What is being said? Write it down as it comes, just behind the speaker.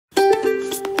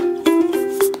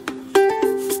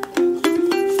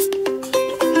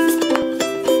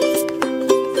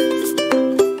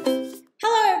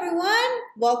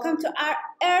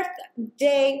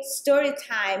day story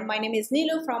time. My name is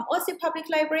Niloo from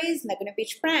OCPublicLibraries, Laguna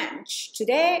Beach branch.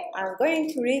 Today I'm going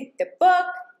to read the book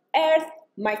Earth,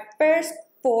 My First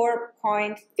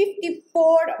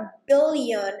 4.54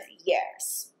 Billion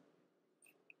Years.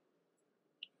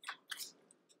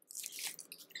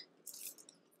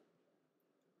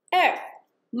 Earth,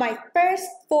 My First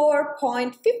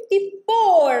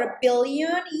 4.54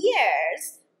 Billion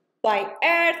Years by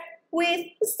Earth with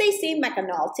Stacy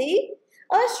McAnulty,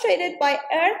 illustrated by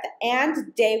Earth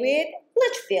and David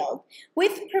Litchfield,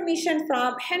 with permission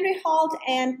from Henry Holt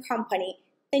and Company.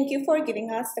 Thank you for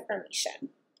giving us the permission.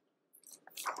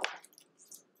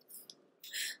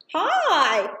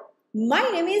 Hi, my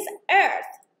name is Earth.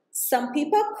 Some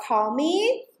people call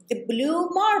me the blue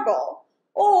marble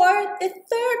or the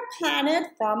third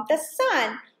planet from the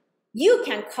sun. You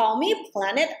can call me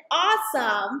Planet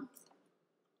Awesome.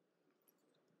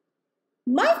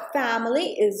 My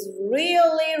family is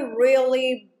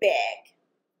really big.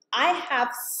 I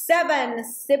have 7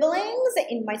 siblings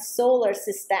in my solar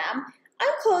system.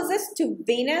 I'm closest to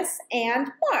Venus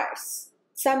and Mars.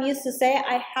 Some used to say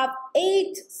I have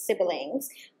 8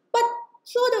 siblings, but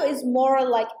Pluto is more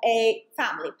like a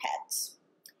family pet.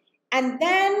 And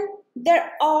then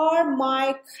there are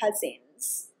my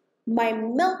cousins. My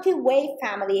Milky Way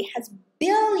family has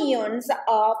billions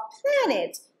of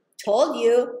planets. Told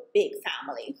you, big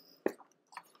family.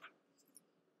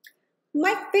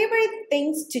 My favorite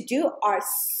things to do are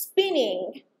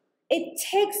spinning. It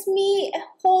takes me a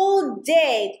whole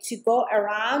day to go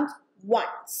around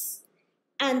once.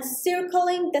 And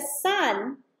circling the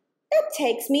sun, that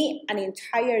takes me an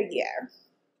entire year.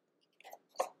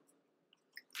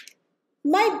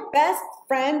 My best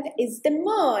friend is the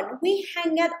moon. We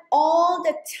hang out all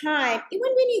the time,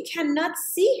 even when you cannot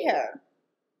see her.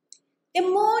 The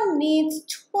moon needs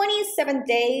 27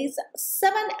 days,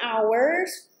 7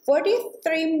 hours,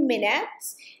 43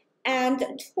 minutes, and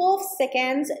 12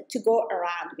 seconds to go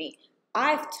around me.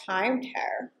 I've timed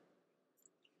her.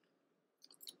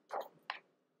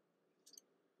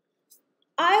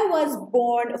 I was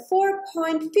born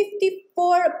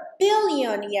 4.54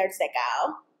 billion years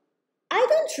ago. I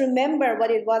don't remember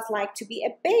what it was like to be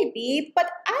a baby,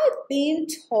 but I've been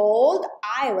told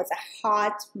I was a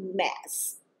hot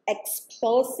mess.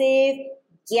 Explosive,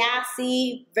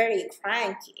 gassy, very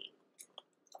cranky.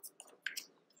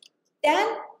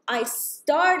 Then I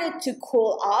started to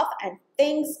cool off and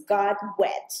things got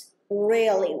wet,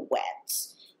 really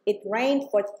wet. It rained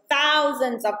for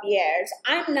thousands of years.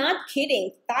 I'm not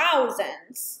kidding,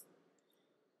 thousands.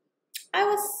 I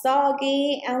was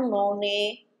soggy and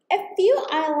lonely. A few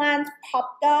islands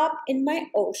popped up in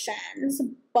my oceans,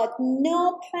 but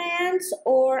no plants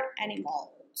or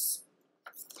animals.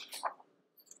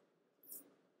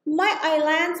 My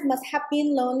islands must have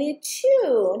been lonely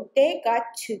too. They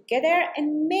got together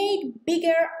and made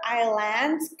bigger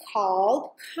islands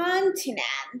called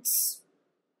continents.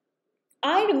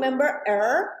 I remember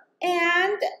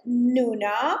and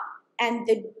Nuna and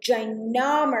the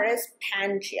ginormous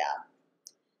Pangaea.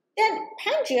 Then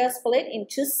Pangaea split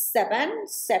into 7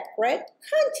 separate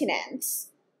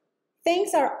continents.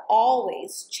 Things are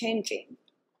always changing.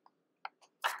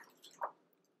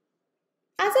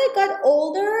 As I got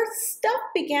older, stuff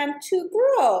began to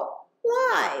grow.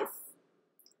 Life.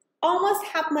 Almost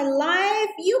half my life,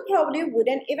 you probably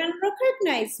wouldn't even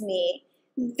recognize me,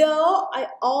 though I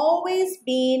always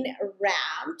been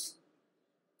around.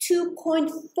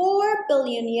 2.4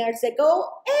 billion years ago,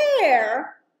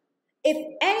 air.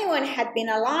 If anyone had been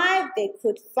alive, they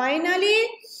could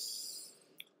finally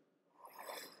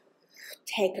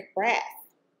take a breath.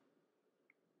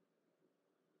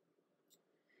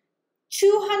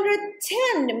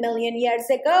 210 million years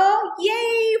ago,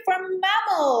 yay for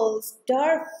mammals,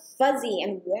 they're fuzzy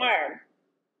and warm.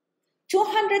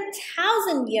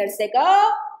 200,000 years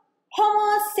ago,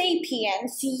 Homo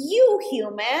sapiens, you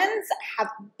humans, have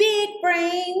big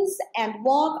brains and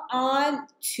walk on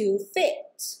 2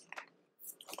 feet.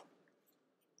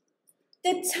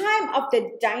 The time of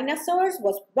the dinosaurs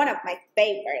was one of my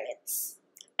favorites.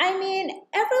 I mean,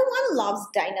 everyone loves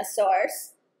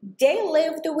dinosaurs. They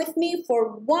lived with me for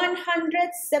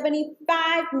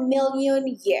 175 million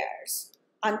years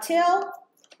until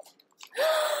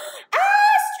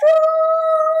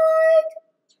asteroid!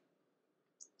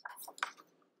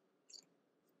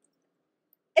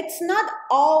 It's not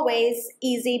always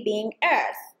easy being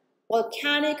Earth.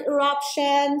 Volcanic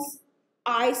eruptions,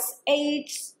 ice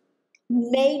ages,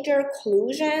 major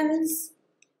collisions.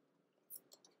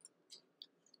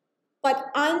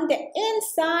 But on the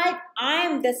inside,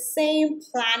 I'm the same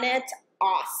Planet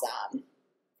Awesome.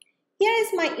 Here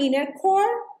is my inner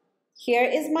core. Here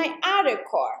is my outer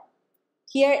core.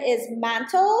 Here is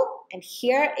mantle, and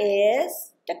here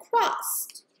is the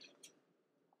crust.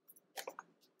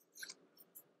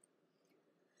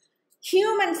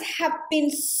 Humans have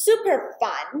been super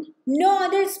fun. No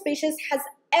other species has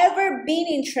ever been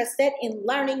interested in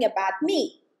learning about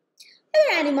me.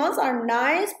 Other animals are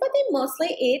nice, but they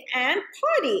mostly eat and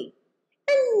party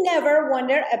and never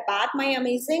wonder about my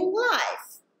amazing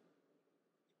life.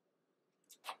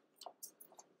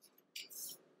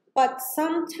 But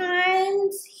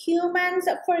sometimes humans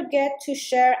forget to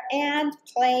share and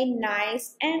play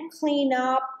nice and clean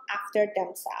up after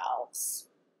themselves.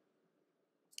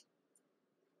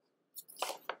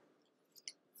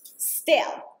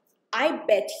 Still, I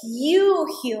bet you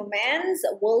humans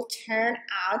will turn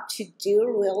out to do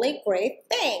really great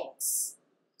things.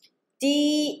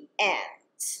 The end.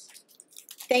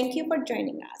 Thank you for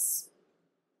joining us.